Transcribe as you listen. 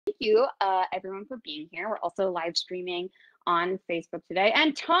you everyone for being here. We're also live streaming on Facebook today,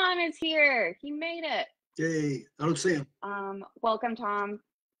 and Tom is here. He made it. Yay! I don't see him. Welcome, Tom.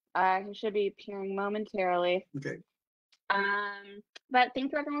 He should be appearing momentarily. Okay. But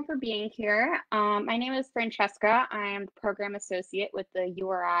thank you everyone for being here. My name is Francesca. I am the program associate with the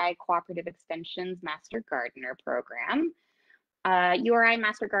URI Cooperative Extension's Master Gardener program. URI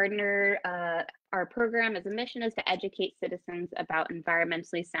Master Gardener, our program as a mission is to educate citizens about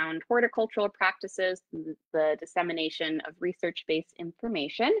environmentally sound horticultural practices through the dissemination of research-based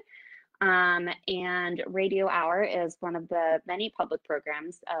information. And Radio Hour is one of the many public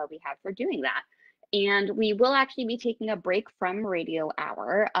programs we have for doing that. And we will actually be taking a break from Radio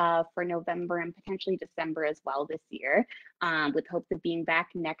Hour for November and potentially December as well this year, with hopes of being back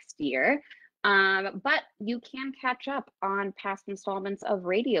next year. But you can catch up on past installments of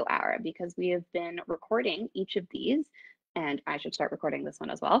Radio Hour because we have been recording each of these, and I should start recording this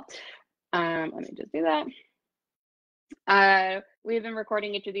one as well. Let me just do that. We've been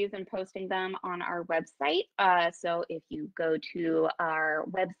recording each of these and posting them on our website. So if you go to our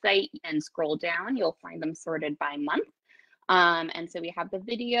website and scroll down, you'll find them sorted by month. And so we have the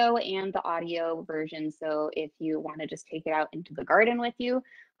video and the audio version. So if you want to just take it out into the garden with you,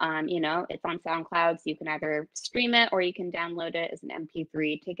 you know, it's on SoundCloud, so you can either stream it or you can download it as an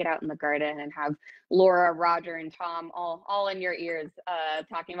MP3, take it out in the garden and have Laura, Roger, and Tom all in your ears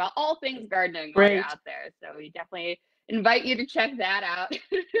talking about all things gardening while you're out there. So we definitely invite you to check that out.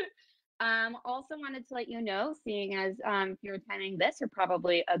 Also wanted to let you know, seeing as if you're attending this, you're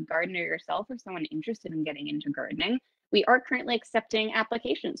probably a gardener yourself or someone interested in getting into gardening. We are currently accepting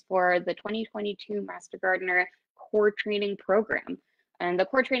applications for the 2022 Master Gardener Core Training Program. And the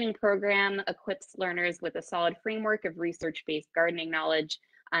Core Training Program equips learners with a solid framework of research-based gardening knowledge.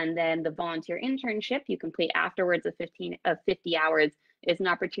 And then the volunteer internship you complete afterwards of 50 hours is an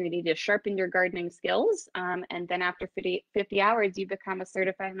opportunity to sharpen your gardening skills. And then after 50 hours, you become a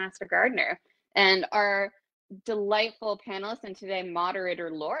certified Master Gardener. And our delightful panelist and today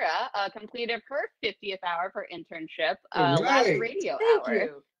moderator Laura completed her 50th hour for internship last Radio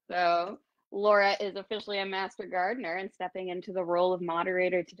Hour. So Laura is officially a Master Gardener and stepping into the role of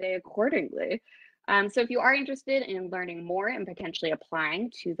moderator today accordingly. So if you are interested in learning more and potentially applying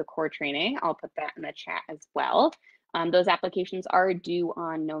to the core training, I'll put that in the chat as well. Those applications are due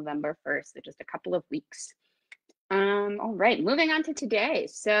on November 1st, so just a couple of weeks. All right, moving on to today.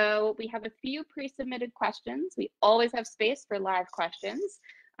 So we have a few pre-submitted questions. We always have space for live questions,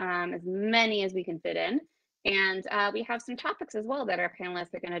 as many as we can fit in. And we have some topics as well that our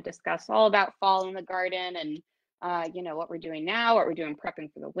panelists are going to discuss, all about fall in the garden and you know, what we're doing now, what we're doing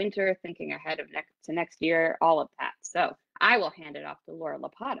prepping for the winter, thinking ahead of next year, all of that. So I will hand it off to Laura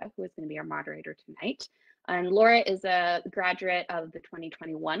Lapata, who is going to be our moderator tonight. And Laura is a graduate of the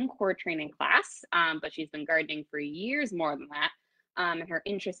 2021 core training class, but she's been gardening for years more than that. And her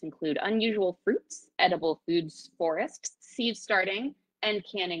interests include unusual fruits, edible foods, forests, seed starting, and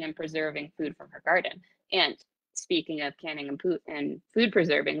canning and preserving food from her garden. And speaking of canning and food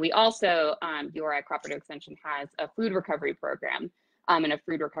preserving, we also, URI Cooperative Extension has a food recovery program and a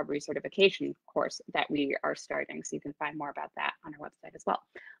food recovery certification course that we are starting. So you can find more about that on our website as well.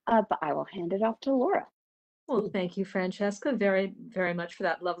 But I will hand it off to Laura. Well, thank you, Francesca, very, very much for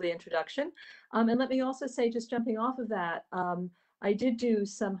that lovely introduction. And let me also say, just jumping off of that, I did do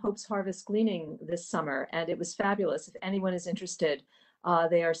some Hope's Harvest gleaning this summer, and it was fabulous. If anyone is interested,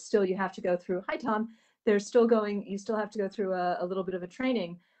 they are still, you have to go through, hi, Tom, they're still going, you still have to go through a little bit of a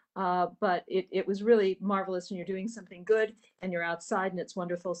training, but it was really marvelous, and you're doing something good, and you're outside, and it's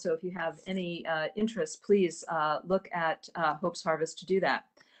wonderful. So if you have any interest, please look at Hope's Harvest to do that.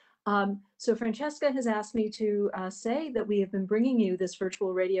 So Francesca has asked me to say that we have been bringing you this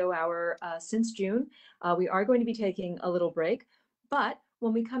virtual radio hour since June. We are going to be taking a little break, but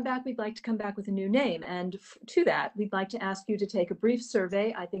when we come back, we'd like to come back with a new name. And to that, we'd like to ask you to take a brief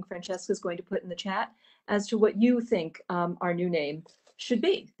survey. I think Francesca is going to put in the chat as to what you think our new name should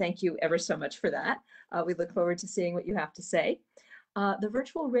be. Thank you ever so much for that. We look forward to seeing what you have to say. The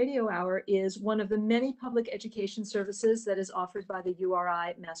virtual radio hour is one of the many public education services that is offered by the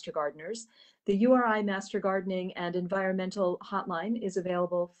URI Master Gardeners. The URI Master Gardening and Environmental Hotline is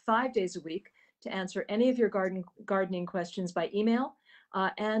available 5 days a week to answer any of your gardening questions by email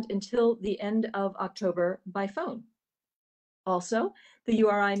and until the end of October by phone. Also, the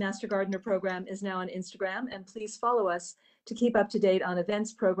URI Master Gardener program is now on Instagram, and please follow us to keep up to date on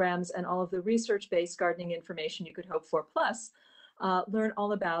events, programs, and all of the research-based gardening information you could hope for. Plus, learn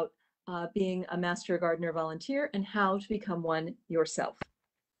all about being a Master Gardener volunteer and how to become one yourself.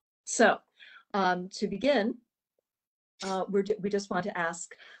 So to begin, We just want to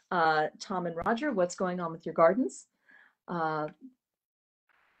ask Tom and Roger, what's going on with your gardens?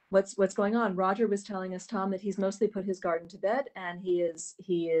 What's going on? Roger was telling us, Tom, that he's mostly put his garden to bed, and he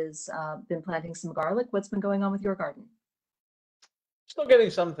is been planting some garlic. What's been going on with your garden? Still getting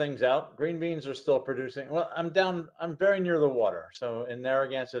some things out. Green beans are still producing. Well, I'm very near the water. So in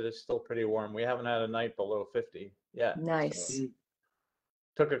Narragansett, it's still pretty warm. We haven't had a night below 50 yet. Nice. So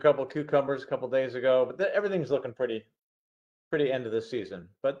took a couple cucumbers a couple days ago, but everything's looking pretty end of the season.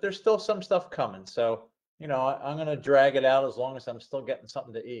 But there's still some stuff coming. So, you know, I'm going to drag it out as long as I'm still getting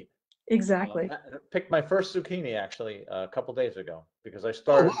something to eat. Exactly. I picked my first zucchini actually a couple days ago because I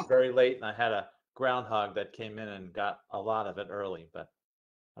started very late and I had a groundhog that came in and got a lot of it early. But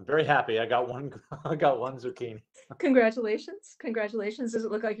I'm very happy. I got one zucchini. Congratulations. Congratulations. Does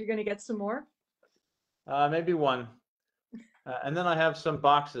it look like you're going to get some more? Maybe one. And then I have some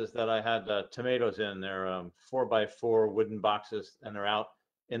boxes that I had tomatoes in. They're 4x4 wooden boxes, and they're out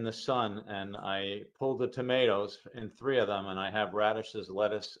in the sun. And I pulled the tomatoes in 3 of them, and I have radishes,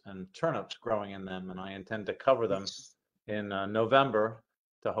 lettuce, and turnips growing in them. And I intend to cover them in November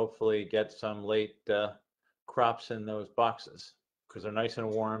to hopefully get some late crops in those boxes because they're nice and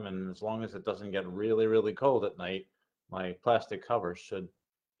warm. And as long as it doesn't get really, really cold at night, my plastic covers should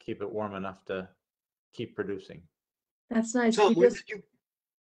keep it warm enough to keep producing. That's nice. Tom, where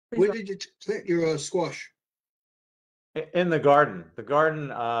did you plant your squash? In the garden. The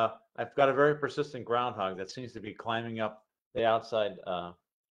garden, I've got a very persistent groundhog that seems to be climbing up the outside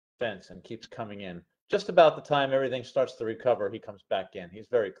fence and keeps coming in. Just about the time everything starts to recover, he comes back in. He's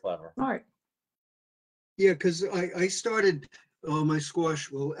very clever. Smart. Yeah, because I started my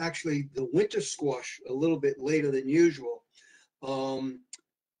squash, well, actually the winter squash a little bit later than usual.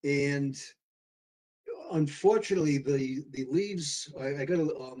 And unfortunately, the leaves, I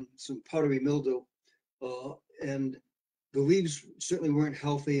got some powdery mildew, and the leaves certainly weren't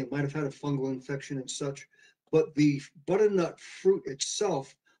healthy and might have had a fungal infection and such. But the butternut fruit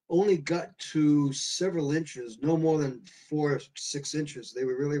itself only got to several inches, no more than 4 or 6 inches. They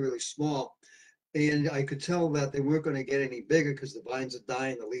were really, really small. And I could tell that they weren't going to get any bigger because the vines are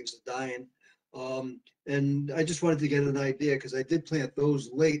dying, the leaves are dying. And I just wanted to get an idea because I did plant those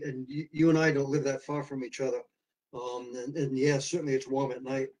late, and you and I don't live that far from each other. And yeah, certainly it's warm at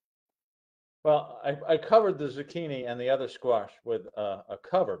night. Well, I covered the zucchini and the other squash with a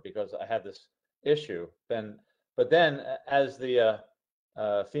cover because I had this issue. But then as the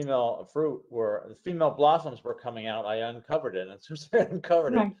female blossoms were coming out, I uncovered it. And as soon as I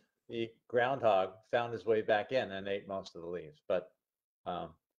uncovered it, the groundhog found his way back in and ate most of the leaves. But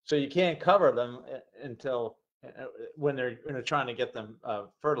so you can't cover them until when they're trying to get them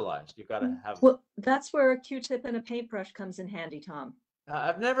fertilized. You've got to have. Well, that's where a Q-tip and a paintbrush comes in handy, Tom.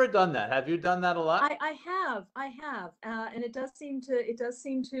 I've never done that. Have you done that a lot? I have, and it does seem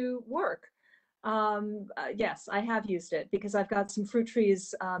to work. Yes, I have used it because I've got some fruit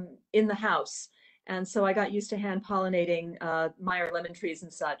trees in the house, and so I got used to hand pollinating Meyer lemon trees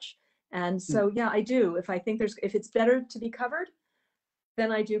and such. And so yeah, I do. If I think if it's better to be covered, then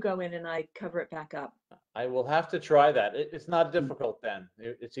I do go in and I cover it back up. I will have to try that. It's not difficult then.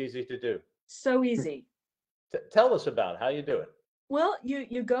 It's easy to do. So easy. Tell us about how you do it. Well,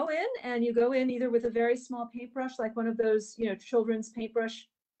 you go in and you go in either with a very small paintbrush, like one of those, children's paintbrush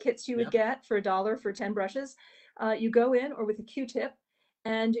kits you would get for $1 for 10 brushes. You go in, or with a Q-tip,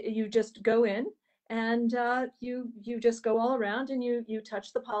 and you just go in and you just go all around and you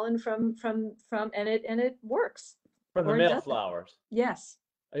touch the pollen from and it works. From the male flowers. Yes.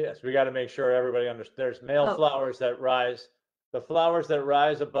 Yes, we got to make sure everybody understands. There's male flowers that rise. The flowers that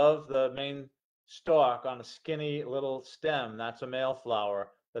rise above the main stalk on a skinny little stem, that's a male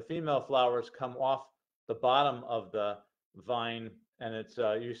flower. The female flowers come off the bottom of the vine, and it's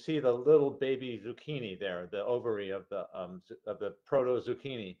you see the little baby zucchini there, the ovary of the proto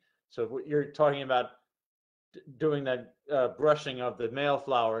zucchini. So you're talking about doing that brushing of the male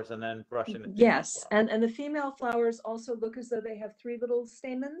flowers and then brushing the yes, and the female flowers also look as though they have 3 little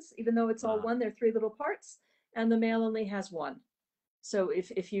stamens, even though it's all one. They're 3 little parts, and the male only has 1. So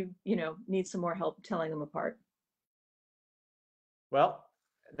if you need some more help telling them apart. Well,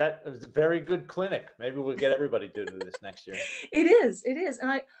 that is a very good clinic. Maybe we'll get everybody to do this next year. It is. And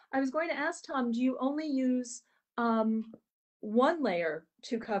I was going to ask Tom, do you only use 1 layer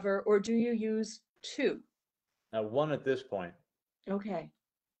to cover, or do you use 2? Now 1 at this point. Okay.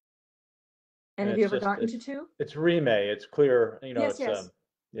 And have you ever gotten to 2? It's Reemay. It's clear. Yes, it's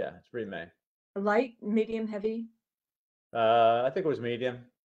yeah, it's Reemay. Light, medium, heavy? I think it was medium.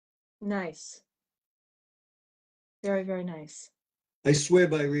 Nice. Very, very nice. I swear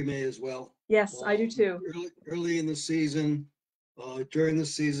by Reemay as well. Yes, I do too. Early in the season, during the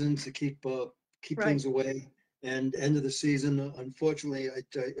season to keep Right. things away, and end of the season. Unfortunately, I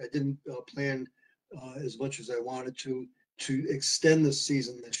didn't plan as much as I wanted to extend the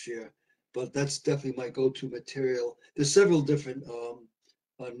season this year, but that's definitely my go-to material. There's several different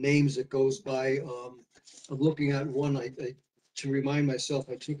names it goes by. I'm looking at one. To remind myself,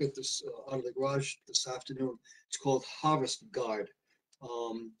 I took it this out of the garage this afternoon. It's called Harvest Guard.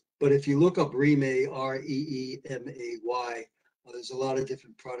 But if you look up Reemay, Reemay, there's a lot of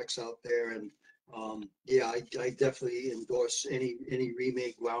different products out there, and yeah, I definitely endorse any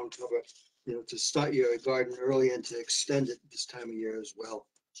Reemay ground cover, to start your garden early and to extend it this time of year as well.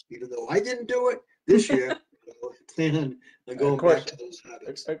 Even though I didn't do it this year, I plan on going back to those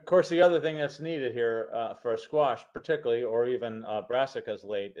habits. Of course, the other thing that's needed here for a squash, particularly, or even brassicas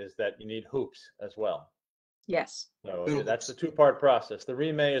late, is that you need hoops as well. Yes. So Little that's a hoops. two-part process. The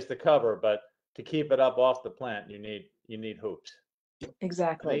Reemay is the cover, but to keep it up off the plant, you need hoops.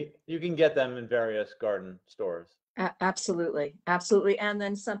 Exactly. You can get them in various garden stores. Absolutely, absolutely. And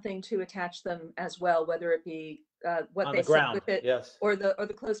then something to attach them as well, whether it be what On they the say ground, with it, yes. or the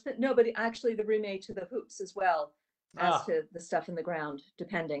clothespin. No, but actually the Reemay to the hoops as well as to the stuff in the ground,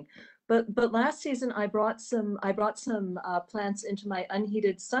 depending. But last season I brought some plants into my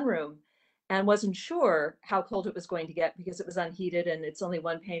unheated sunroom, and wasn't sure how cold it was going to get because it was unheated and it's only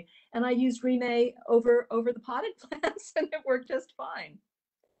one pane. And I used Reemay over the potted plants, and it worked just fine.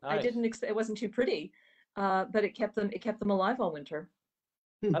 Nice. I didn't expect, it wasn't too pretty, but it kept them alive all winter.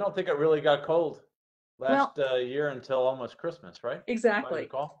 I don't think it really got cold last year until almost Christmas, right? Exactly. If I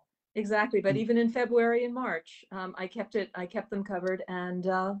recall. Exactly. But even in February and March, I kept them covered, and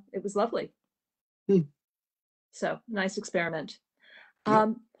it was lovely. So nice experiment.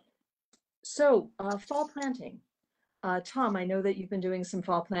 So fall planting. Tom, I know that you've been doing some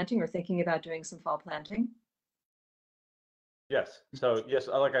fall planting or thinking about doing some fall planting. Yes. So yes,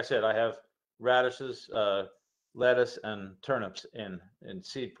 like I said, I have radishes, lettuce, and turnips in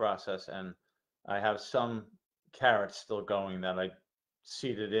seed process, and I have some carrots still going that I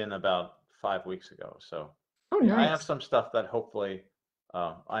seeded in about 5 weeks ago. So Oh, yeah, I have nice. some stuff that hopefully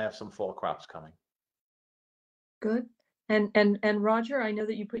I have some fall crops coming. Good. And Roger, I know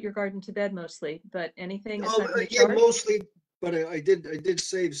that you put your garden to bed mostly, but anything aside from the Yeah, chard? mostly, but I did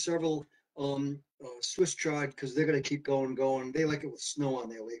save several Swiss chard because they're gonna keep going. They like it with snow on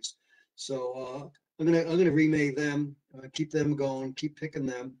their leaves, so I'm gonna remake them, keep them going, keep picking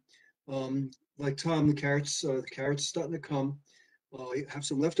them. Like Tom, the carrots starting to come. Have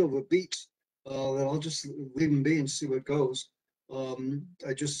some leftover beets that I'll just leave them be and see what goes.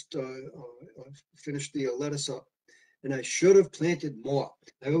 I just finished the lettuce up, and I should have planted more.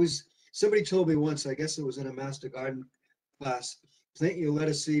 Somebody told me once, I guess it was in a master garden class, plant your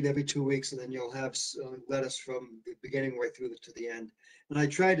lettuce seed every 2 weeks, and then you'll have lettuce from the beginning right through to the end. And I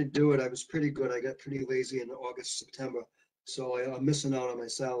tried to do it. I was pretty good. I got pretty lazy in August, September. So I'm missing out on my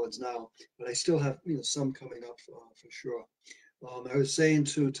salads now, but I still have some coming up for sure. I was saying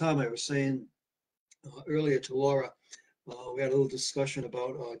to Tom, earlier to Laura, we had a little discussion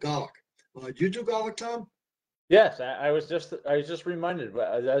about garlic. Do you do garlic, Tom? Yes, I was just reminded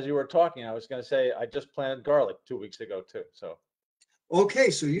as you were talking. I was going to say I just planted garlic 2 weeks ago too. So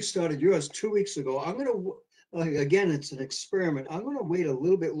okay, so you started yours 2 weeks ago. I'm gonna again, it's an experiment. I'm gonna wait a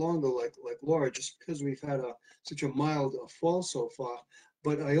little bit longer, like Laura, just because we've had such a mild fall so far.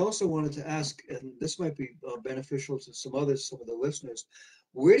 But I also wanted to ask, and this might be beneficial to some of the listeners.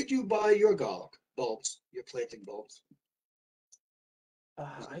 Where did you buy your garlic bulbs, your planting bulbs?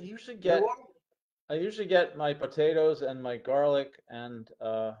 I usually get my potatoes and my garlic and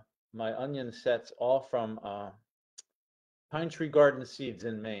my onion sets all from Pine Tree Garden Seeds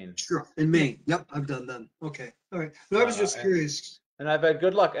in Maine. Sure, in Maine. Yep, I've done them. Okay, all right. No, I was just curious. And I've had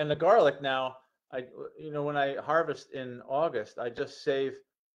good luck. And the garlic now, when I harvest in August, I just save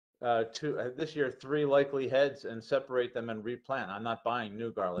this year 3 likely heads and separate them and replant. I'm not buying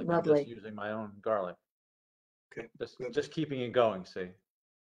new garlic. Lovely. I'm just using my own garlic. Okay, just keeping it going. See.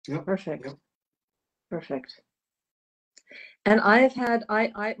 Yep. Perfect. Yep. Perfect. And I've had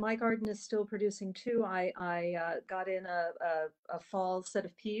my garden is still producing too. I got in a fall set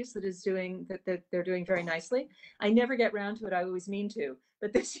of peas that is doing that they're doing very nicely. I never get round to it. I always mean to,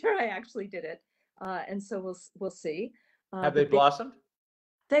 but this year I actually did it, and so we'll see. Have they blossomed?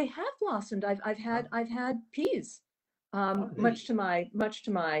 They have blossomed. I've had peas, much to my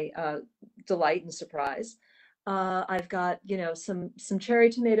delight and surprise. I've got some cherry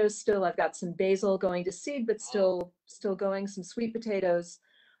tomatoes still. I've got some basil going to seed, but still going. Some sweet potatoes.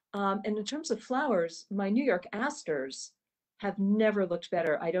 And in terms of flowers, my New York asters have never looked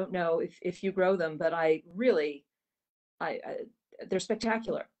better. I don't know if you grow them, but I really, they're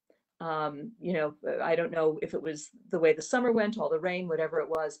spectacular. You know, I don't know if it was the way the summer went, all the rain, whatever it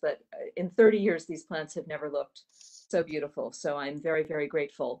was, but in 30 years, these plants have never looked so beautiful. So I'm very, very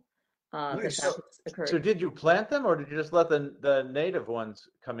grateful that Nice. that has occurred. So did you plant them, or did you just let the native ones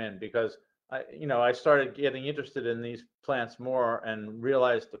come in? Because I started getting interested in these plants more and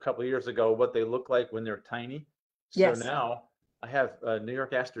realized a couple of years ago what they look like when they're tiny. So Yes. now I have New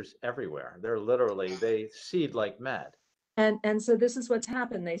York Asters everywhere. They're literally, they seed like mad. And so this is what's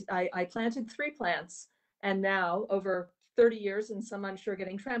happened. I planted 3 plants, and now over 30 years, and some I'm sure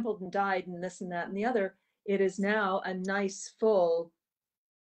getting trampled and died and this and that and the other, it is now a nice full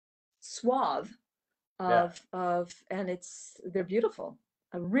swath of and they're beautiful.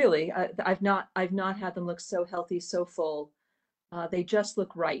 Really, I've not had them look so healthy, so full. They just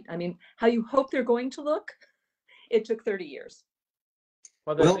look right. I mean, how you hope they're going to look, it took 30 years.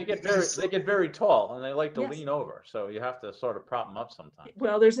 Well, Well, they get very tall, and they like to Yes. lean over, so you have to sort of prop them up sometimes.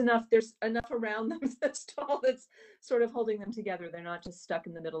 Well, there's enough around them that's tall that's sort of holding them together. They're not just stuck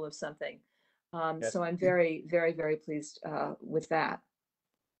in the middle of something. Yes. So I'm very, very, very pleased with that.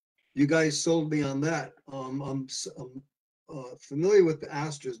 You guys sold me on that. I'm familiar with the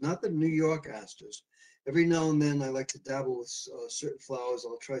asters, not the New York asters. Every now and then I like to dabble with certain flowers.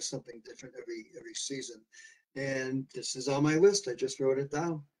 I'll try something different every season. And this is on my list. I just wrote it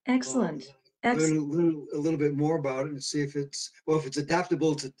down. Excellent. Learn a little bit more about it and see if it's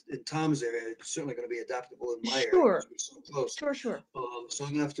adaptable in Tom's area. It's certainly going to be adaptable in my area. Sure. We're so close. Sure. So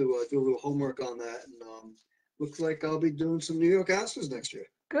I'm gonna have to do a little homework on that. And looks like I'll be doing some New York Asters next year.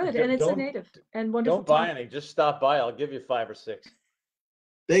 Good. And it's a native and wonderful. Don't buy any. Just stop by. I'll give you 5 or 6.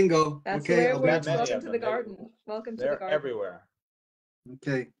 Bingo. That's Okay, the way it I'll be works. many Welcome of to the them. garden. Welcome to the They're garden. everywhere.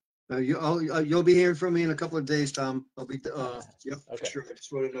 Okay. You'll be hearing from me in a couple of days, Tom. I'll be, yep, Okay. sure. I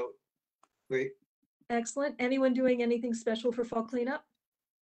just wrote a note. Great. Excellent. Anyone doing anything special for fall cleanup?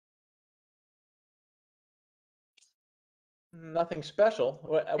 Nothing special.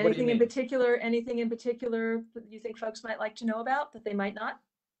 What do you Anything in mean? particular? Anything in particular that you think folks might like to know about that they might not?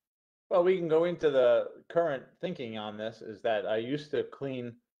 Well, we can go into the current thinking on this. Is that I used to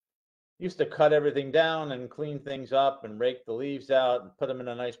cut everything down and clean things up and rake the leaves out and put them in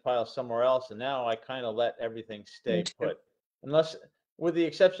a nice pile somewhere else. And now I kind of let everything stay Me too. put, unless, with the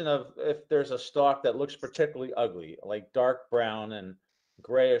exception of if there's a stalk that looks particularly ugly, like dark brown and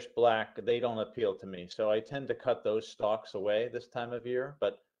grayish black, they don't appeal to me. So I tend to cut those stalks away this time of year.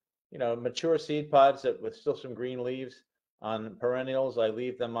 But mature seed pods with still some green leaves on perennials, I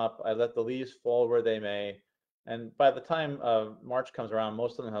leave them up. I let the leaves fall where they may. And by the time March comes around,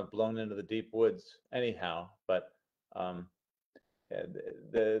 most of them have blown into the deep woods anyhow. But the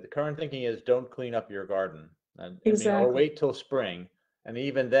current thinking is don't clean up your garden. Exactly. Or wait till spring. And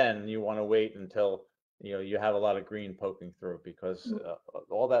even then, you want to wait until you have a lot of green poking through, because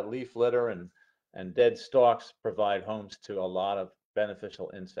all that leaf litter and dead stalks provide homes to a lot of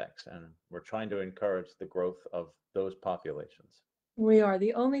beneficial insects, and we're trying to encourage the growth of those populations. We are.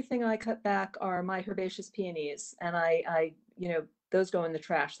 The only thing I cut back are my herbaceous peonies, and I those go in the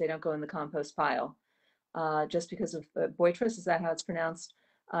trash. They don't go in the compost pile, just because of boitress. Is that how it's pronounced?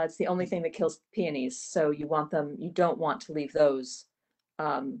 It's the only thing that kills peonies. So you don't want to leave those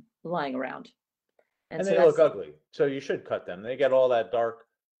lying around. And so they look ugly, so you should cut them. They get all that dark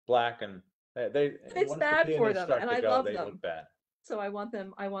black, and it's once bad the for peonies them, start and to I go, love they them. look bad. So I want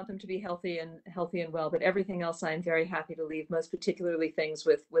them to be healthy and well, but everything else I'm very happy to leave, most particularly things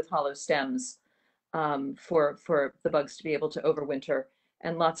with hollow stems, for the bugs to be able to overwinter,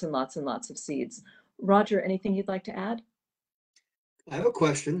 and lots and lots and lots of seeds. Roger, anything you'd like to add? I have a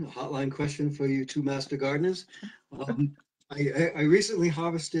hotline question for you two master gardeners. I recently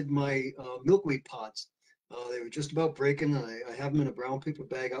harvested my milkweed pods. They were just about breaking. I have them in a brown paper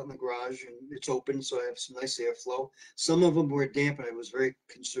bag out in the garage, and it's open, so I have some nice airflow. Some of them were damp, and I was very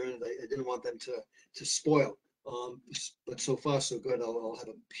concerned. I didn't want them to spoil. But so far, so good. I'll have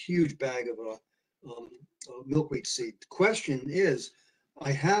a huge bag of milkweed seed. The question is,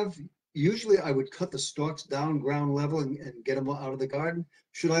 usually I would cut the stalks down ground level and get them out of the garden.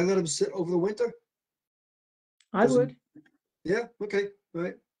 Should I let them sit over the winter? I would. Yeah, okay, all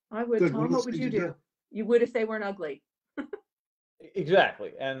right. I would. Good. Tom, what would you do? You would if they weren't ugly.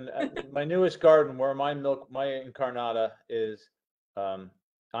 Exactly. And my newest garden, where my incarnata is,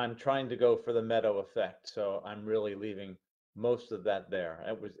 I'm trying to go for the meadow effect. So I'm really leaving most of that there.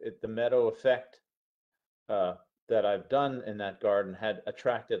 The meadow effect that I've done in that garden had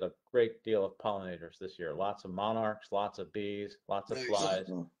attracted a great deal of pollinators this year. Lots of monarchs, lots of bees, lots of flies.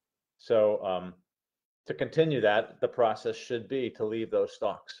 So to continue that, the process should be to leave those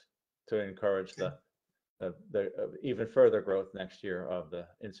stalks to encourage the even further growth next year of the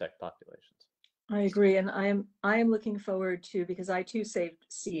insect populations. I agree, and I am looking forward to, because I too saved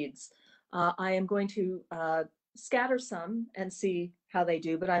seeds. I am going to scatter some and see how they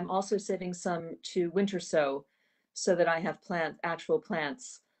do, but I'm also saving some to winter sow, so that I have actual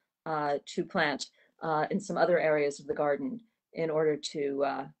plants to plant in some other areas of the garden in order to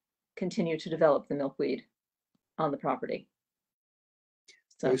continue to develop the milkweed on the property.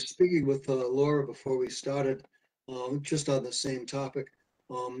 I So was speaking with Laura before we started, just on the same topic.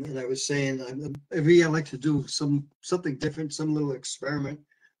 And I was saying, every year I like to do something different, some little experiment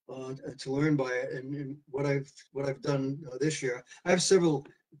to learn by it. And what I've done this year, I have several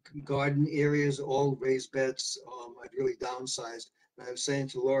garden areas, all raised beds. I've really downsized. And I was saying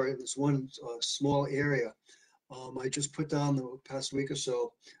to Laura, in this one small area, I just put down the past week or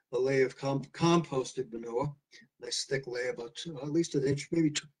so a layer of composted manure, nice thick layer, about at least an inch,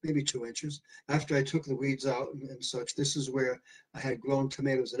 maybe 2 inches. After I took the weeds out and such, this is where I had grown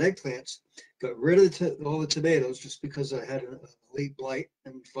tomatoes and eggplants. Got rid of all the tomatoes just because I had a late blight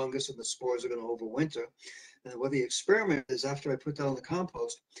and fungus, and the spores are going to overwinter. And what the experiment is, after I put down the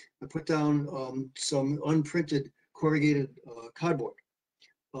compost, I put down some unprinted corrugated cardboard.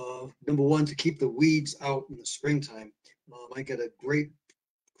 Number one, to keep the weeds out in the springtime. I get a great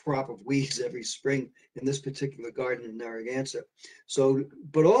crop of weeds every spring in this particular garden in Narragansett. So,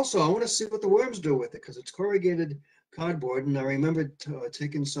 but also I want to see what the worms do with it, because it's corrugated cardboard. And I remember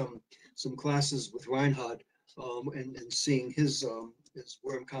taking some classes with Reinhard and seeing his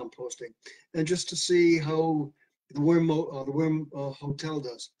worm composting, and just to see how the worm hotel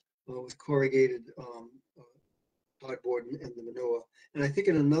does with corrugated cardboard and the manure. And I think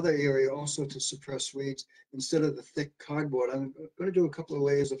in another area also, to suppress weeds, instead of the thick cardboard, I'm going to do a couple of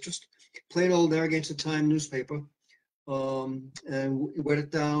layers of just plain old Narragansett Time newspaper, and wet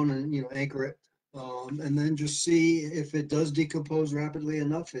it down and anchor it, and then just see if it does decompose rapidly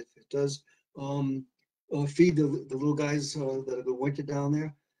enough. If it does feed the little guys that have been wintered down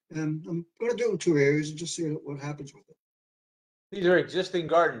there. And I'm going to do it in 2 areas and just see what happens with it. These are existing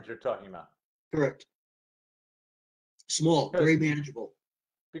gardens you're talking about. Correct. Small, very manageable.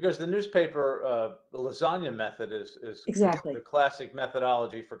 Because the newspaper, the lasagna method is exactly the classic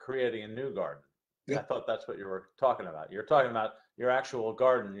methodology for creating a new garden. Yep. I thought that's what you were talking about. You're talking about your actual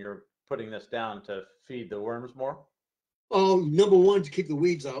garden. You're putting this down to feed the worms more? Number one, to keep the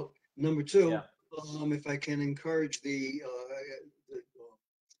weeds out. Number two, yeah. If I can encourage the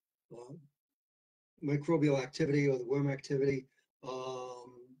microbial activity or the worm activity,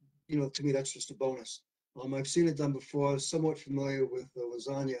 to me, that's just a bonus. I've seen it done before, somewhat familiar with the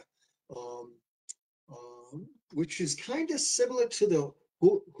lasagna, which is kind of similar to the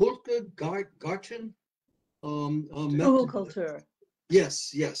Hulke-Garten method. Culture.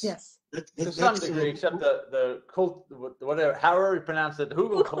 Yes. To some degree, except the whatever, however you pronounce it,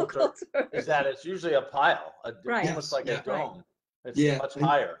 Hugel culture is that it's usually a pile, almost like a dome. Right. It's much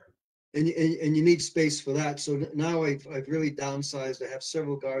higher. And you need space for that. So now I've really downsized. I have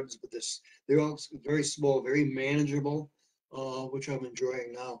several gardens, but they're all very small, very manageable, which I'm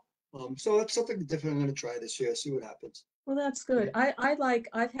enjoying now. So that's something different I'm going to try this year. See what happens. Well, that's good.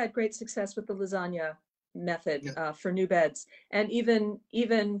 I've had great success with the lasagna method for new beds, and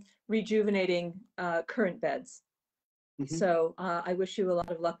even rejuvenating current beds. Mm-hmm. So I wish you a lot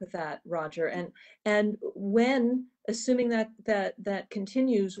of luck with that, Roger. And when, assuming that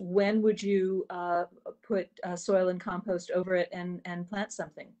continues, when would you put soil and compost over it and plant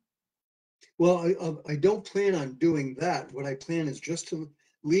something? Well, I don't plan on doing that. What I plan is just to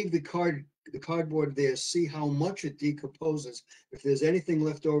leave the cardboard there, see how much it decomposes. If there's anything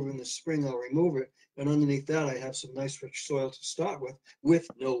left over in the spring, I'll remove it. And underneath that, I have some nice rich soil to start with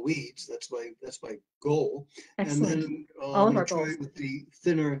no weeds. That's my goal. Excellent. And then all of our try goals. it with the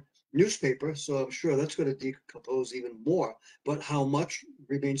thinner newspaper. So I'm sure that's going to decompose even more. But how much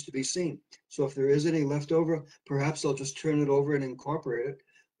remains to be seen. So if there is any left over, perhaps I'll just turn it over and incorporate it,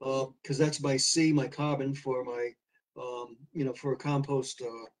 because that's my carbon for my for a compost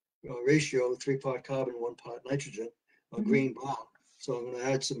ratio, 3-part carbon, 1-part nitrogen, green brown. So I'm going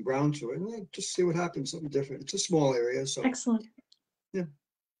to add some brown to it and just see what happens, something different. It's a small area. So excellent. Yeah.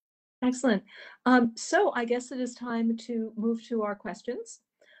 Excellent. So I guess it is time to move to our questions.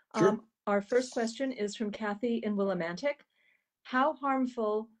 Sure. Our first question is from Kathy in Willimantic. How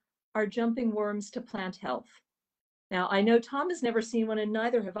harmful are jumping worms to plant health? Now, I know Tom has never seen one, and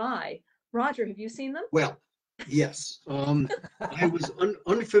neither have I. Roger, have you seen them? Well, yes. I was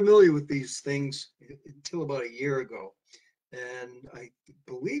unfamiliar with these things until about a year ago. And I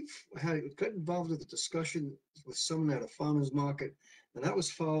believe I got involved with a discussion with someone at a farmer's market, and that was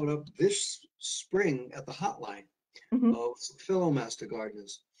followed up this spring at the hotline Mhm. with some fellow master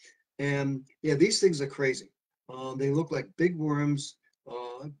gardeners. And yeah, these things are crazy. They look like big worms,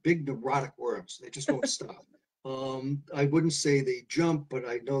 big neurotic worms. They just won't stop. I wouldn't say they jump, but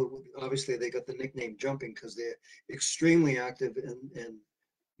I know obviously they got the nickname jumping because they're extremely active and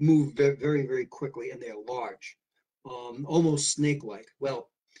move very, very quickly, and they're large, almost snake-like.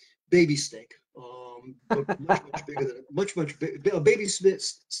 Well, baby snake, but much bigger than a baby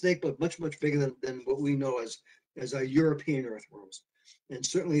snake, but much bigger than what we know as our European earthworms. And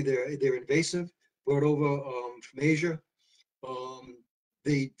certainly they're invasive, brought over from Asia. Um,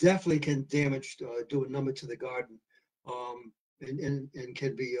 they definitely can damage, do a number to the garden, and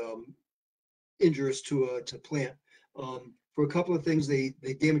can be injurious to plant. For a couple of things, they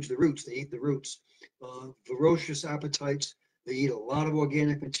damage the roots. They eat the roots. Ferocious appetites. They eat a lot of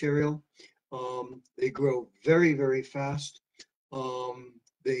organic material. They grow very fast.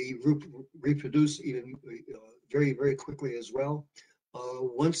 They reproduce even very quickly as well.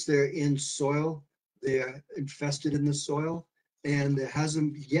 Once they're in soil, they're infested in the soil, and there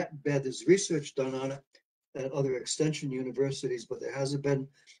hasn't yet been, there's research done on it at other extension universities, but there hasn't been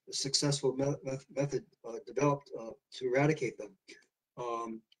a successful method developed to eradicate them.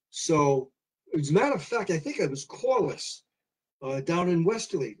 So, as a matter of fact, I think it was Corliss down in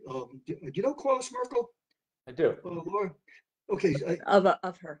Westerly. Do you know Corliss Merkel? I do. Laura? Okay,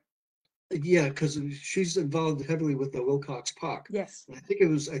 Of her. yeah, because she's involved heavily with the Wilcox Park. Yes. And I think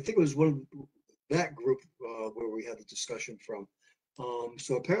it was one of that group where we had the discussion from.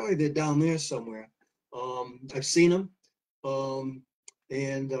 So apparently they're down there somewhere. I've seen them,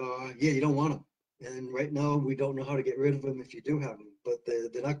 and yeah, you don't want them. And right now we don't know how to get rid of them if you do have them. But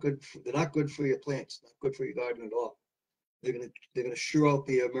they're not good. They're not good for your plants. Not good for your garden at all. They're gonna shrew out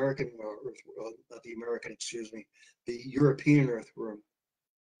the American, not the American, excuse me, the European earthworm.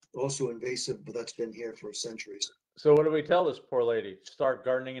 Also invasive, but that's been here for centuries. So what do we tell this poor lady? Start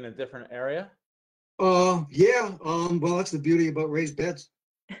gardening in a different area? Yeah. Well, that's the beauty about raised beds.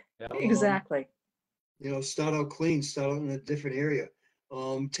 Yeah. Exactly. Start out clean, start out in a different area.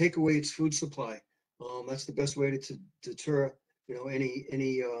 Take away its food supply. That's the best way to deter,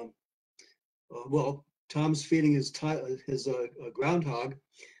 any. Well, Tom's feeding his groundhog.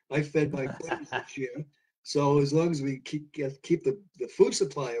 I fed my chickens this year. So as long as we keep the food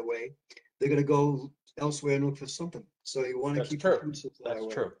supply away, they're going to go elsewhere and look for something. So you want to keep the food supply away.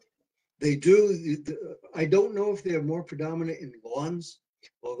 That's true. They do. I don't know if they're more predominant in lawns,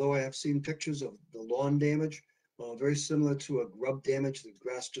 although I have seen pictures of the lawn damage, very similar to a grub damage. The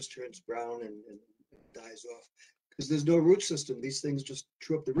grass just turns brown and dies off because there's no root system. These things just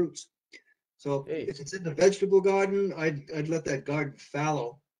chew up the roots. So if it's in the vegetable garden, I'd let that garden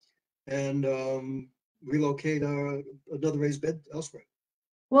fallow and relocate another raised bed elsewhere.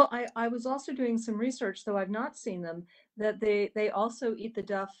 Well, I was also doing some research, though I've not seen them, that they also eat the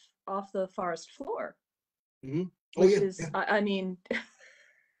duff off the forest floor. Mm-hmm. Which is, I mean,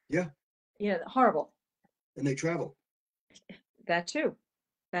 yeah, horrible. And they travel. That too.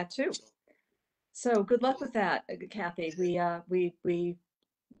 So good luck with that, Kathy. We are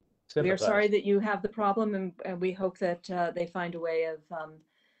sorry that you have the problem, and we hope that they find a way of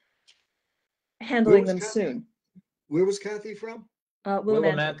handling them soon. Where was Kathy from?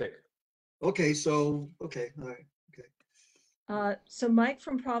 Willimantic. Okay, all right, okay. So Mike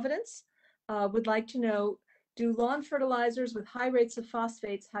from Providence would like to know, do lawn fertilizers with high rates of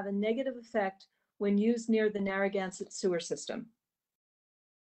phosphates have a negative effect when used near the Narragansett sewer system?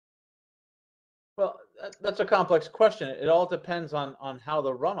 Well, that's a complex question. It all depends on how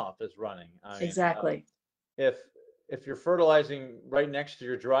the runoff is running. Exactly. If you're fertilizing right next to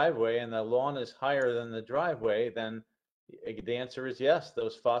your driveway and the lawn is higher than the driveway, then the answer is yes.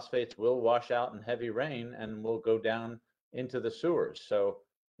 Those phosphates will wash out in heavy rain and will go down into the sewers. So,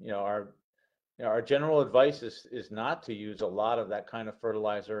 our general advice is not to use a lot of that kind of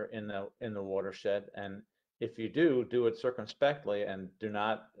fertilizer in the watershed. And if you do it circumspectly and do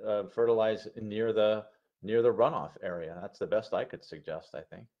not fertilize near the runoff area. That's the best I could suggest, I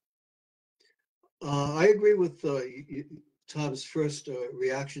think. I agree with Tom's first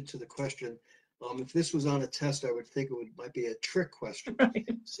reaction to the question. If this was on a test, I would think might be a trick question. Right.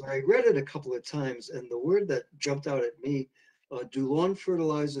 So I read it a couple of times, and the word that jumped out at me, do lawn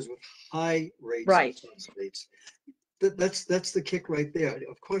fertilizers with high rates of phosphates. That's the kick right there.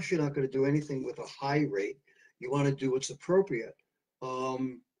 Of course, you're not going to do anything with a high rate. You want to do what's appropriate.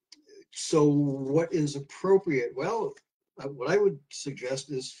 So what is appropriate? Well, what I would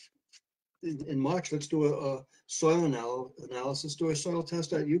suggest is in March, let's do a soil analysis, do a soil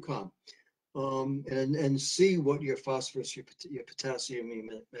test at UConn. And see what your phosphorus, your potassium,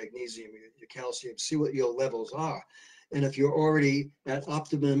 your magnesium, your calcium, see what your levels are. And if you're already at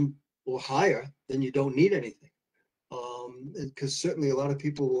optimum or higher, then you don't need anything. Because certainly a lot of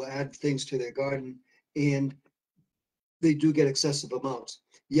people will add things to their garden and they do get excessive amounts.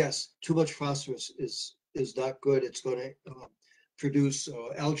 Yes, too much phosphorus is not good. It's going to produce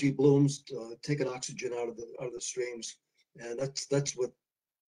algae blooms, taking oxygen out of the streams, and that's what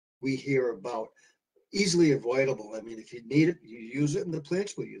we hear about. Easily avoidable. I mean, if you need it, you use it, and the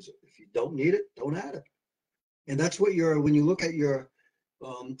plants will use it. If you don't need it, don't add it. And that's what when you look at your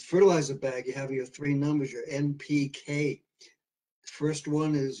fertilizer bag, you have your 3 numbers, your NPK. First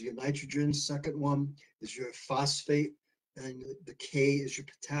one is your nitrogen, second one is your phosphate, and the K is your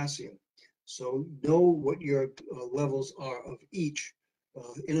potassium. So know what your levels are of each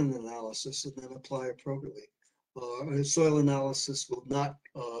in an analysis, and then apply appropriately. A soil analysis will not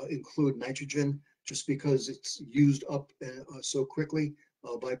include nitrogen just because it's used up so quickly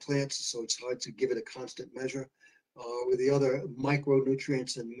by plants, so it's hard to give it a constant measure. With the other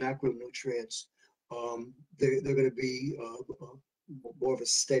micronutrients and macronutrients, they're going to be more of a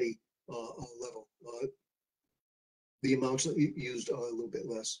steady level. The amounts used are a little bit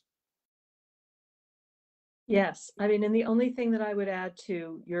less. Yes, I mean, and the only thing that I would add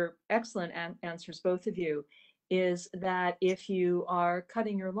to your excellent answers, both of you, is that if you are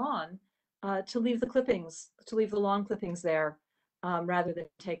cutting your lawn, to leave the lawn clippings there, rather than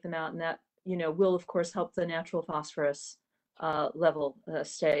take them out, and that, you know, will of course help the natural phosphorus level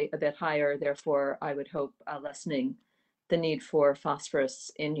stay a bit higher. Therefore, I would hope lessening the need for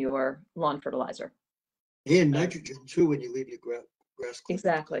phosphorus in your lawn fertilizer. And nitrogen too when you leave your grass clippings.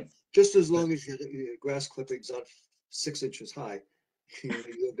 Exactly. Just as long as your grass clippings are 6 inches high,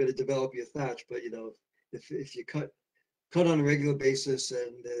 you're going to develop your thatch. But you know, if you cut on a regular basis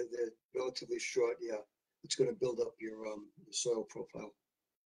and they're relatively short, yeah, it's going to build up your soil profile.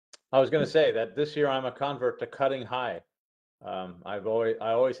 I was going to say that this year I'm a convert to cutting high. I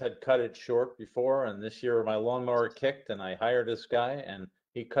always had cut it short before, and this year my lawnmower kicked, and I hired this guy, and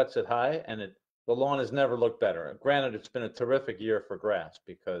he cuts it high, and the lawn has never looked better. Granted, it's been a terrific year for grass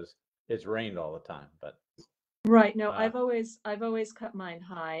because it's rained all the time, but right. No, I've always cut mine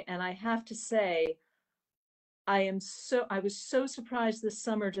high, and I have to say, I was so surprised this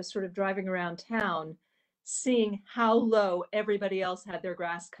summer, just sort of driving around town, seeing how low everybody else had their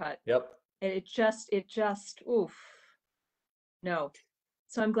grass cut. Yep. And it just, oof, no.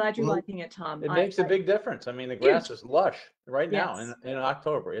 So I'm glad you're liking it, Tom. It makes a big difference. I mean, the grass is lush right now in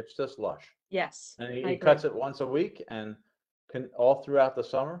October. It's just lush. Yes. And he cuts it once a week and can all throughout the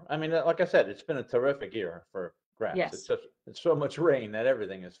summer. I mean, like I said, it's been a terrific year for grass. Yes. It's so much rain that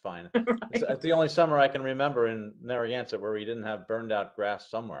everything is fine. Right. It's the only summer I can remember in Narragansett where we didn't have burned out grass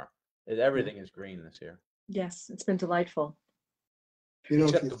somewhere. Everything is green this year. Yes, it's been delightful. You know,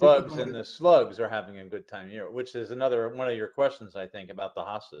 except the bugs and the slugs are having a good time here, which is another one of your questions, I think, about the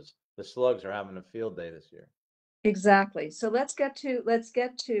hostas. The slugs are having a field day this year. Exactly. So let's get to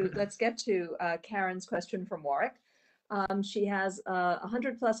Karen's question from Warwick. She has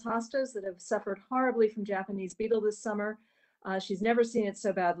 100+ hostas that have suffered horribly from Japanese beetle this summer. She's never seen it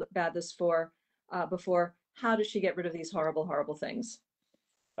so bad before. How does she get rid of these horrible things?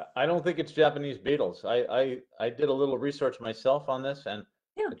 I don't think it's Japanese beetles. I did a little research myself on this, and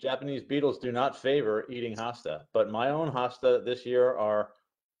the Japanese beetles do not favor eating hosta. But my own hosta this year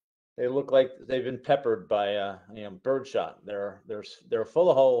they look like they've been peppered by birdshot. They're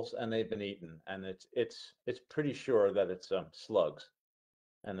full of holes and they've been eaten, and it's pretty sure that it's slugs.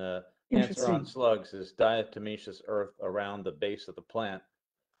 And the answer on slugs is diatomaceous earth around the base of the plant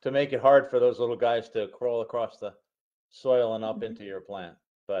to make it hard for those little guys to crawl across the soil and up into your plant.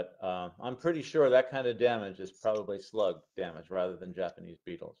 But I'm pretty sure that kind of damage is probably slug damage rather than Japanese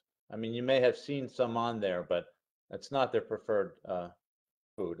beetles. I mean, you may have seen some on there, but it's not their preferred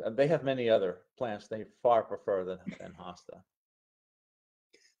food. They have many other plants they far prefer than hosta.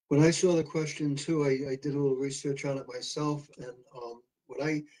 When I saw the question too, I did a little research on it myself, and what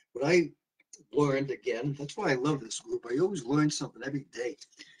I learned again, that's why I love this group. I always learn something every day.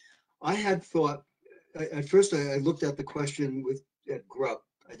 I had thought at first I looked at the question at Grub.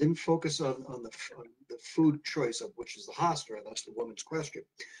 I didn't focus on the food choice of which is the hosta. That's the woman's question.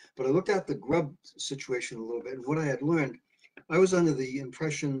 But I looked at the Grub situation a little bit, and what I had learned, I was under the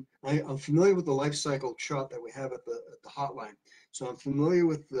impression, I'm familiar with the life cycle chart that we have at the hotline. So I'm familiar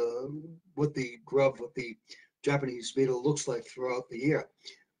with what the Japanese beetle looks like throughout the year.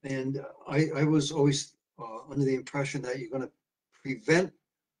 And I was always under the impression that you're going to prevent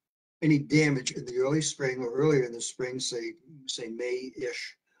any damage in the early spring or earlier in the spring, say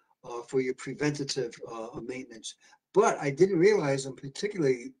May-ish, for your preventative maintenance. But I didn't realize, and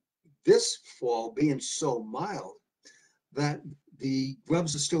particularly this fall being so mild, that the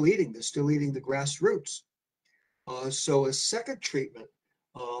grubs are still eating. They're still eating the grass roots. So a second treatment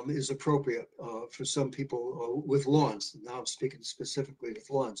is appropriate for some people with lawns. Now I'm speaking specifically with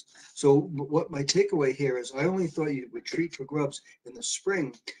lawns. So what my takeaway here is, I only thought you would treat for grubs in the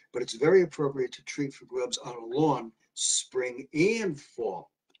spring, but it's very appropriate to treat for grubs on a lawn spring and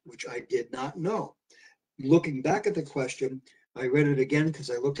fall, which I did not know. Looking back at the question, I read it again because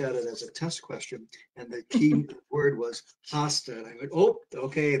I looked at it as a test question, and the key word was hosta. And I went, oh,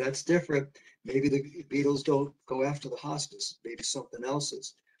 okay, that's different. Maybe the beetles don't go after the hostas. Maybe something else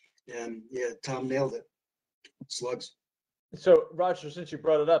is. And yeah, Tom nailed it. Slugs. So Roger, since you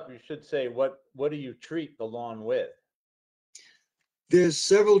brought it up, you should say, what do you treat the lawn with? There's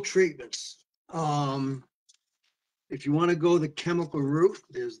several treatments. If you want to go the chemical route,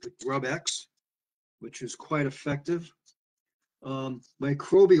 there's the Grub X, which is quite effective.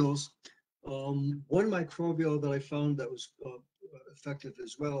 Microbials, one microbial that I found that was effective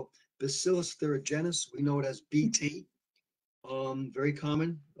as well, Bacillus thuringiensis, we know it as BT, very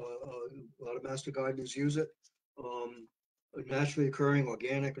common. A lot of master gardeners use it. Naturally occurring,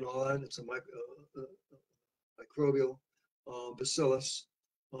 organic and all that. It's a microbial bacillus,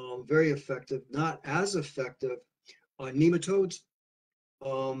 very effective. Not as effective on nematodes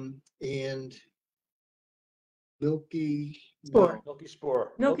and milky Spore. Milky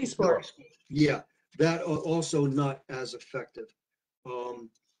spore. Milky spore. Yeah, that are also not as effective.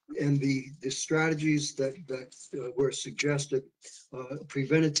 And the strategies that were suggested,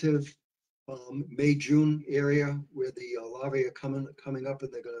 preventative, May, June area where the larvae are coming up,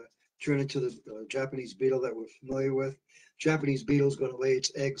 and they're going to turn into the Japanese beetle that we're familiar with. Japanese beetle is going to lay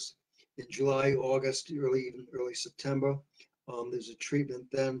its eggs in July, August, even early September. There's a treatment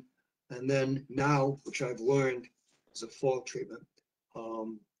then, and then now, which I've learned, is a fall treatment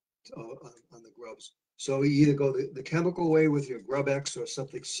on the grubs. So you either go the chemical way with your Grub X or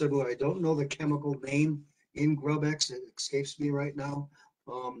something similar. I don't know the chemical name in Grub X. It escapes me right now.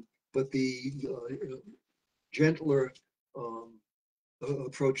 But the gentler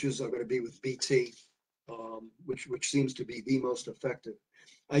approaches are going to be with BT, which seems to be the most effective.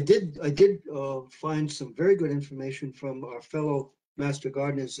 I did find some very good information from our fellow master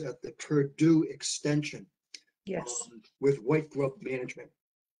gardeners at the Purdue Extension. Yes. With white grub management.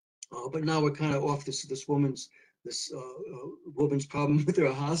 But now we're kind of off this woman's problem with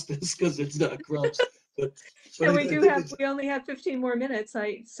her hostas because it's not grubs. But And we only have 15 more minutes.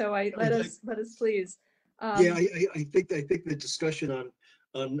 Let us please. Yeah, I think the discussion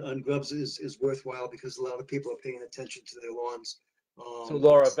on grubs is worthwhile because a lot of people are paying attention to their lawns. So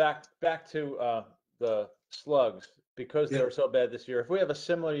Laura, back to the slugs, because they were so bad this year. If we have a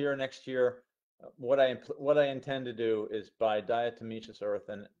similar year next year, what I intend to do is buy diatomaceous earth,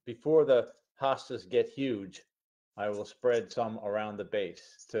 and before the hostas get huge, I will spread some around the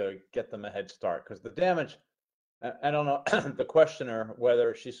base to get them a head start. Because the damage, I don't know the questioner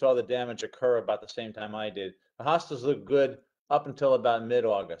whether she saw the damage occur about the same time I did. The hostas looked good up until about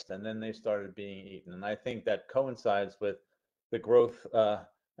mid-August, and then they started being eaten. And I think that coincides with the growth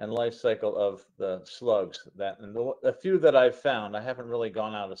and life cycle of the slugs. And the few that I've found, I haven't really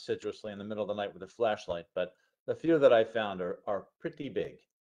gone out assiduously in the middle of the night with a flashlight, but the few that I found are pretty big.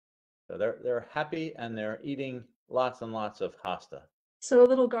 So they're happy and they're eating lots and lots of hosta. So a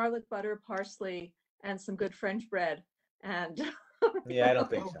little garlic butter, parsley, and some good French bread, and yeah, I don't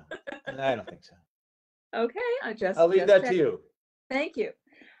think so. I don't think so. Okay, I'll leave that to you. Thank you.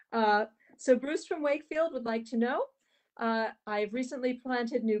 So Bruce from Wakefield would like to know, I've recently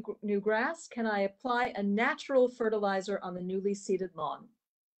planted new grass. Can I apply a natural fertilizer on the newly seeded lawn?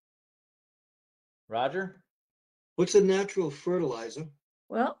 Roger? What's a natural fertilizer?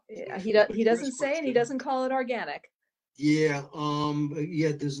 Well, he doesn't say, and he doesn't call it organic. Yeah,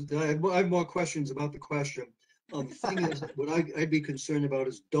 I have more questions about the question. The thing is, what I'd be concerned about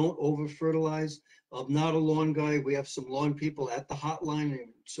is don't over fertilize. I'm not a lawn guy. We have some lawn people at the hotline,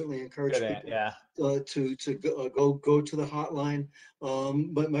 and certainly encourage people to go to the hotline.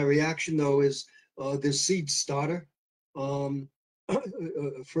 But my reaction though is the seed starter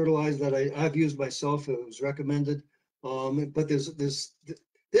fertilizer that I've used myself. It was recommended, but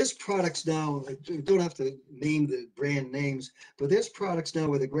there's products now. I don't have to name the brand names, but there's products now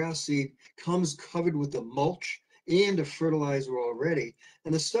where the grass seed comes covered with the mulch and a fertilizer already,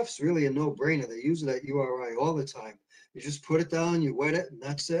 and the stuff's really a no-brainer. They use it at URI all the time. You just put it down, you wet it, and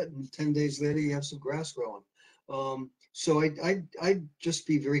that's it. And 10 days later, you have some grass growing. So I'd just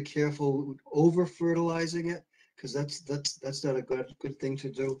be very careful with over fertilizing it, because that's not a good thing to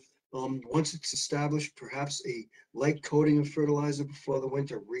do. Once it's established, perhaps a light coating of fertilizer before the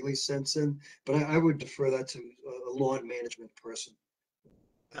winter really sets in, but I would defer that to a lawn management person.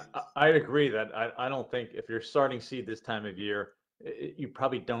 I'd agree that I don't think if you're starting seed this time of year, you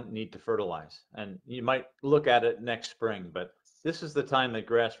probably don't need to fertilize. And you might look at it next spring, but this is the time that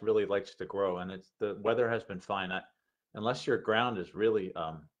grass really likes to grow, and the weather has been fine. Unless your ground is really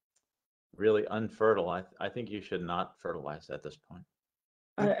really unfertile, I think you should not fertilize at this point.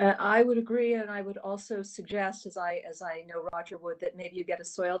 I would agree, and I would also suggest, as I know Roger would, that maybe you get a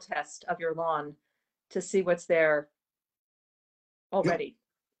soil test of your lawn to see what's there already.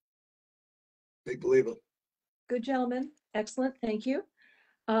 Big believer. Good, gentlemen. Excellent. Thank you.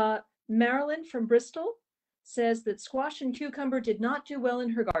 Marilyn from Bristol says that squash and cucumber did not do well in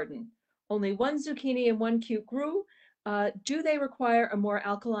her garden. Only one zucchini and one cuke grew. Do they require a more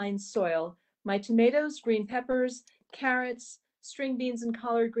alkaline soil? My tomatoes, green peppers, carrots, string beans, and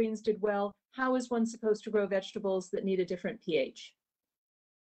collard greens did well. How is one supposed to grow vegetables that need a different pH?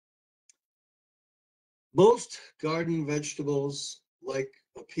 Most garden vegetables like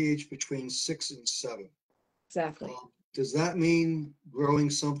a pH between 6 and 7. Exactly. Does that mean growing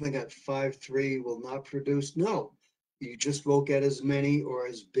something at 5.3 will not produce? No, you just won't get as many or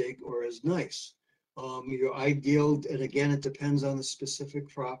as big or as nice. Your ideal, and again, it depends on the specific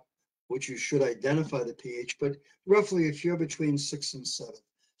crop, which you should identify the pH, but roughly if you're between 6 and 7.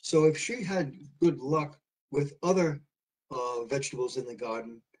 So if she had good luck with other vegetables in the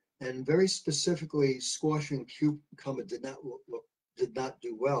garden, and very specifically squash and cucumber did not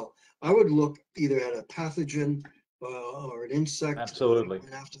do well, I would look either at a pathogen or an insect. Absolutely.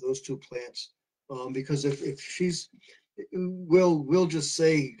 After those two plants, because if she's, we'll just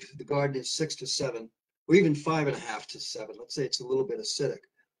say the garden is 6 to 7, or even 5.5 to 7. Let's say it's a little bit acidic,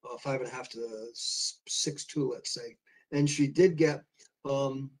 5.5 to 6.2, let's say. And she did get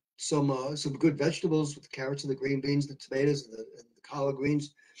some good vegetables with the carrots and the green beans, the tomatoes and the collard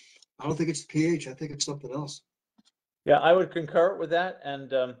greens. I don't think it's pH. I think it's something else. Yeah, I would concur with that.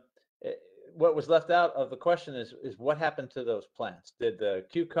 And what was left out of the question is what happened to those plants? Did the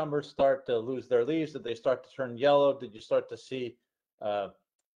cucumbers start to lose their leaves? Did they start to turn yellow? Did you start to see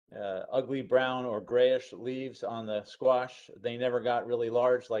ugly brown or grayish leaves on the squash? They never got really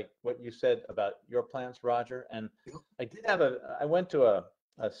large, like what you said about your plants, Roger. And I did have I went to a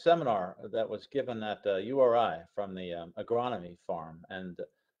seminar that was given at URI from the agronomy farm, and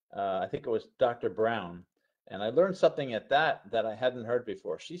I think it was Dr. Brown. And I learned something at that I hadn't heard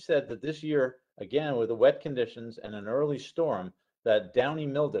before. She said that this year, again, with the wet conditions and an early storm, that downy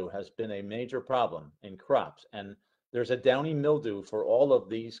mildew has been a major problem in crops. And there's a downy mildew for all of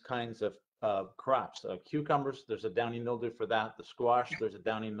these kinds of crops. Cucumbers, there's a downy mildew for that. The squash, there's a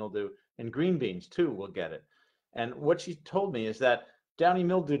downy mildew. And green beans, too, will get it. And what she told me is that downy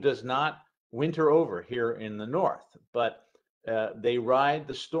mildew does not winter over here in the north, but they ride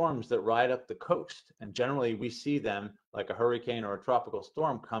the storms that ride up the coast. And generally we see them like a hurricane or a tropical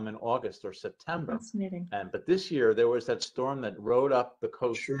storm come in August or September. Fascinating. But this year there was that storm that rode up the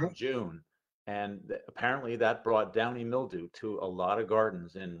coast Sure. in June. And apparently that brought downy mildew to a lot of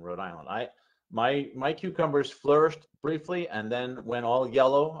gardens in Rhode Island. My cucumbers flourished briefly and then went all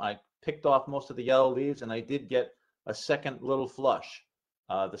yellow. I picked off most of the yellow leaves and I did get a second little flush.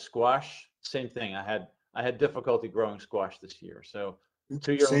 The squash, same thing. I had difficulty growing squash this year. So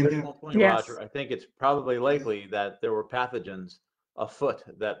to your original point, Yes. Roger, I think it's probably likely that there were pathogens afoot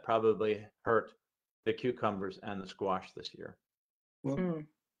that probably hurt the cucumbers and the squash this year.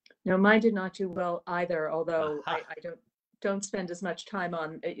 No, mine did not do well either, although I don't spend as much time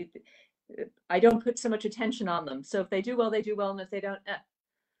on it. I don't put so much attention on them. So if they do well, they do well, and if they don't,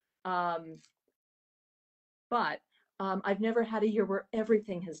 but I've never had a year where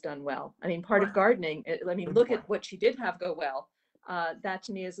everything has done well. I mean, part of gardening, look at what she did have go well. That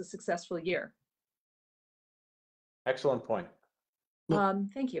to me is a successful year. Excellent point.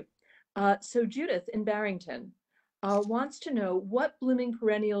 Thank you. So Judith in Barrington wants to know what blooming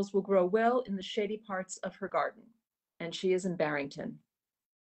perennials will grow well in the shady parts of her garden. And she is in Barrington.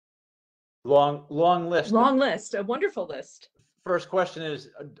 Long list. Long list, a wonderful list. First question is,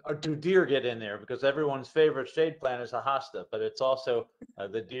 do deer get in there? Because everyone's favorite shade plant is a hosta, but it's also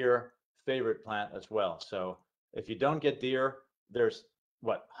the deer favorite plant as well. So if you don't get deer, there's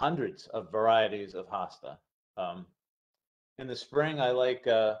hundreds of varieties of hosta. In the spring, I like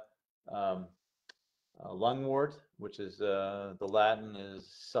lungwort, which is the Latin is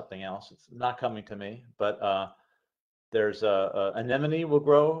something else. It's not coming to me, but there's anemone will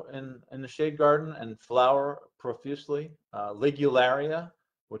grow in the shade garden, and flower profusely. Ligularia,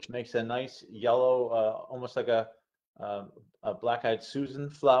 which makes a nice yellow, almost like a black-eyed Susan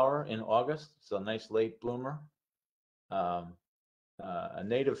flower in August. It's a nice late bloomer. A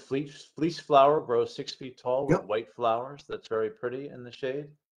native fleece flower grows 6 feet tall with white flowers. That's very pretty in the shade.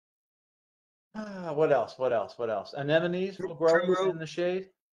 What else? Anemones will grow in the shade.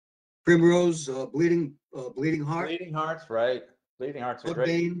 Primrose, bleeding heart. Bleeding hearts, right? Bleeding hearts are great.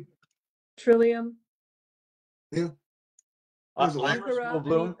 Mudvayne. Trillium. Yeah. There's a lot. Iris will Euchera,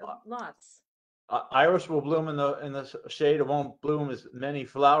 bloom. lots. Iris will bloom in the shade. It won't bloom as many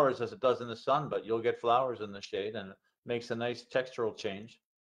flowers as it does in the sun, but you'll get flowers in the shade, and it makes a nice textural change.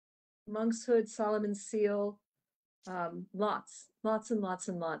 Monkshood, Solomon's seal, lots and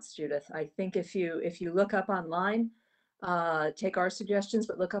lots, Judith. I think if you look up online, take our suggestions,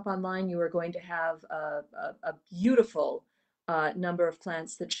 but look up online, you are going to have a beautiful number of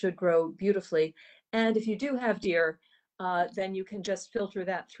plants that should grow beautifully. And if you do have deer, then you can just filter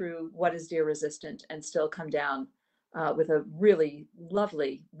that through what is deer resistant and still come down with a really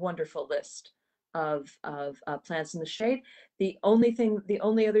lovely, wonderful list of plants in the shade. The only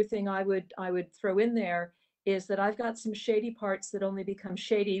other thing I would throw in there is that I've got some shady parts that only become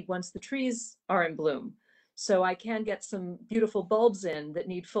shady once the trees are in bloom. So I can get some beautiful bulbs in that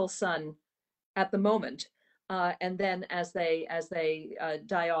need full sun at the moment, and then as they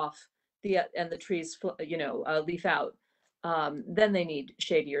die off, and the trees leaf out, then they need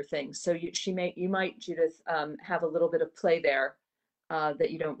shadier things. So you might, Judith, have a little bit of play there that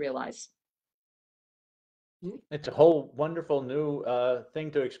you don't realize. It's a whole wonderful new thing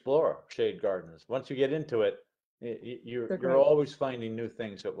to explore, shade gardens. Once you get into it, you're always finding new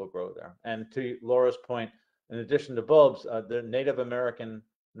things that will grow there. And to Laura's point, in addition to bulbs, the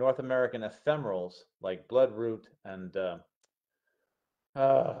North American ephemerals like bloodroot and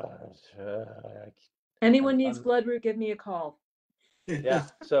anyone needs bloodroot, give me a call. Yeah,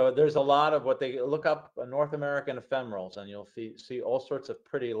 so there's a lot of what they look up North American ephemerals, and you'll see all sorts of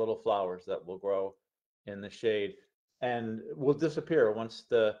pretty little flowers that will grow in the shade and will disappear once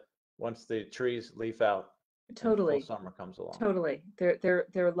the trees leaf out. Totally. And full summer comes along. Totally,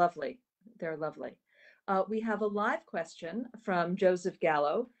 they're lovely. They're lovely. We have a live question from Joseph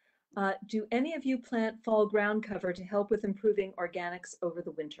Gallo. Do any of you plant fall ground cover to help with improving organics over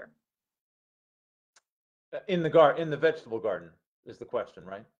the winter? In the vegetable garden is the question,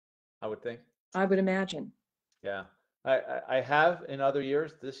 right? I would think. I would imagine. Yeah, I have in other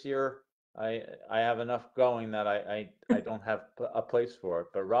years. This year, I have enough going that I don't have a place for it.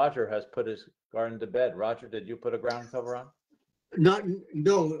 But Roger has put his garden to bed. Roger, did you put a ground cover on?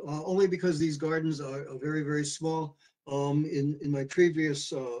 No, only because these gardens are very, very small. In my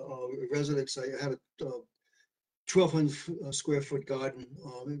previous residence, I had a 1,200 square foot garden.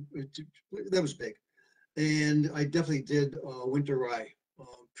 That was big, and I definitely did winter rye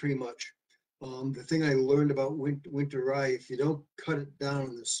pretty much. The thing I learned about winter rye, if you don't cut it down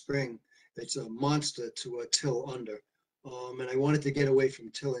in the spring, it's a monster to till under. And I wanted to get away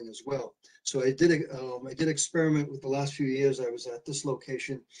from tilling as well. So I did experiment with the last few years. I was at this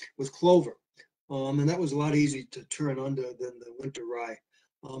location with clover, and that was a lot easier to turn under than the winter rye.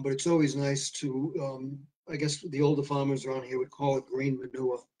 But it's always nice to, I guess the older farmers around here would call it green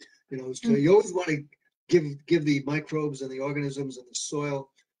manure. So you always want to give the microbes and the organisms in the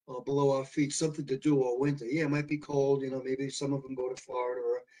soil below our feet something to do all winter. Yeah, it might be cold. Maybe some of them go to Florida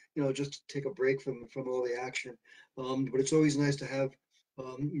or just to take a break from all the action. But it's always nice to have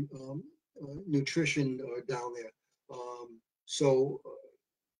nutrition down there. So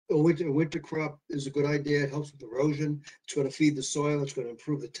a winter crop is a good idea. It helps with erosion. It's going to feed the soil. It's going to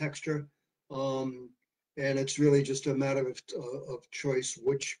improve the texture. And it's really just a matter of choice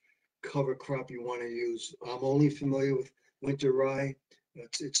which cover crop you want to use. I'm only familiar with winter rye.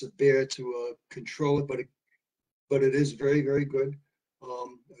 It's a bear to control it, but it is very, very good.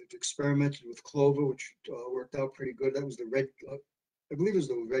 I've experimented with clover, which worked out pretty good. That was the red, I believe it was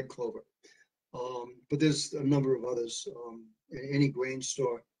the red clover. But there's a number of others. Any grain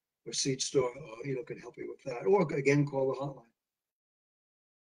store or seed store, can help you with that. Or again, call the hotline.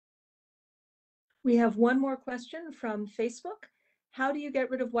 We have one more question from Facebook. How do you get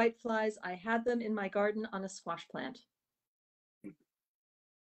rid of whiteflies? I had them in my garden on a squash plant.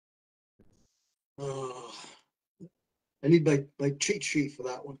 I need my cheat sheet for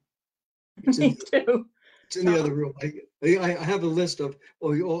that one. Me too. It's in the other room. I have a list of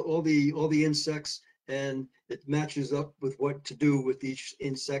all the insects, and it matches up with what to do with each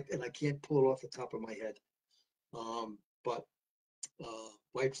insect, and I can't pull it off the top of my head. But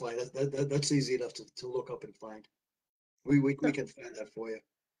whitefly, that's easy enough to look up and find. We can find that for you.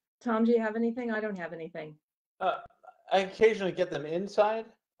 Tom, do you have anything? I don't have anything. I occasionally get them inside,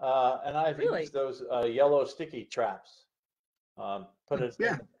 and I've Really? used those yellow sticky traps. Put it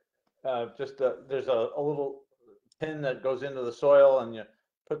Yeah. just there's a little pin that goes into the soil, and you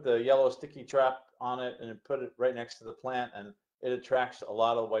put the yellow sticky trap on it, and you put it right next to the plant, and it attracts a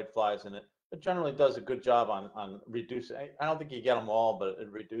lot of whiteflies, and it generally does a good job on reducing. I don't think you get them all, but it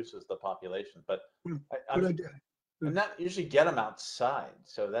reduces the population. But Good idea. I'm not usually get them outside,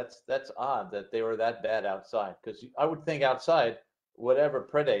 so that's odd that they were that bad outside, because I would think outside whatever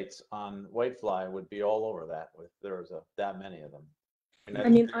predates on whitefly would be all over that if there was that many of them. I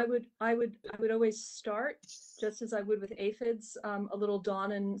mean, I would always start just as I would with aphids, a little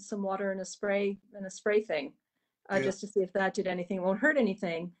Dawn and some water and a spray thing, Yeah. just to see if that did anything. It won't hurt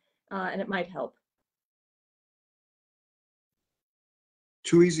anything, and it might help.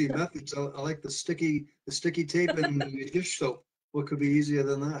 Two easy methods. I like the sticky tape and the dish soap. What could be easier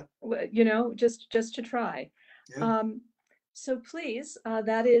than that? Well, you know, just to try. Yeah. So please,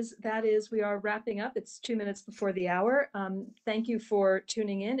 that is, we are wrapping up. It's 2 minutes before the hour. Thank you for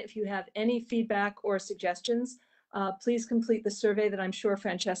tuning in. If you have any feedback or suggestions, please complete the survey that I'm sure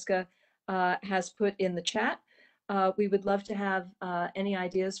Francesca has put in the chat. We would love to have any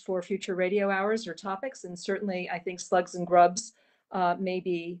ideas for future radio hours or topics, and certainly I think slugs and grubs,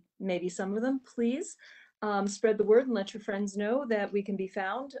 maybe some of them. Please spread the word and let your friends know that we can be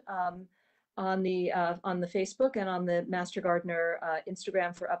found on the Facebook and on the Master Gardener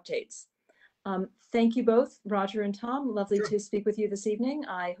Instagram for updates. Thank you both, Roger and Tom. Lovely Sure. to speak with you this evening.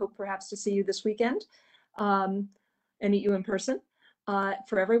 I hope perhaps to see you this weekend and meet you in person.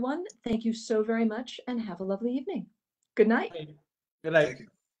 For everyone, thank you so very much and have a lovely evening. Good night. Good night. Thank you.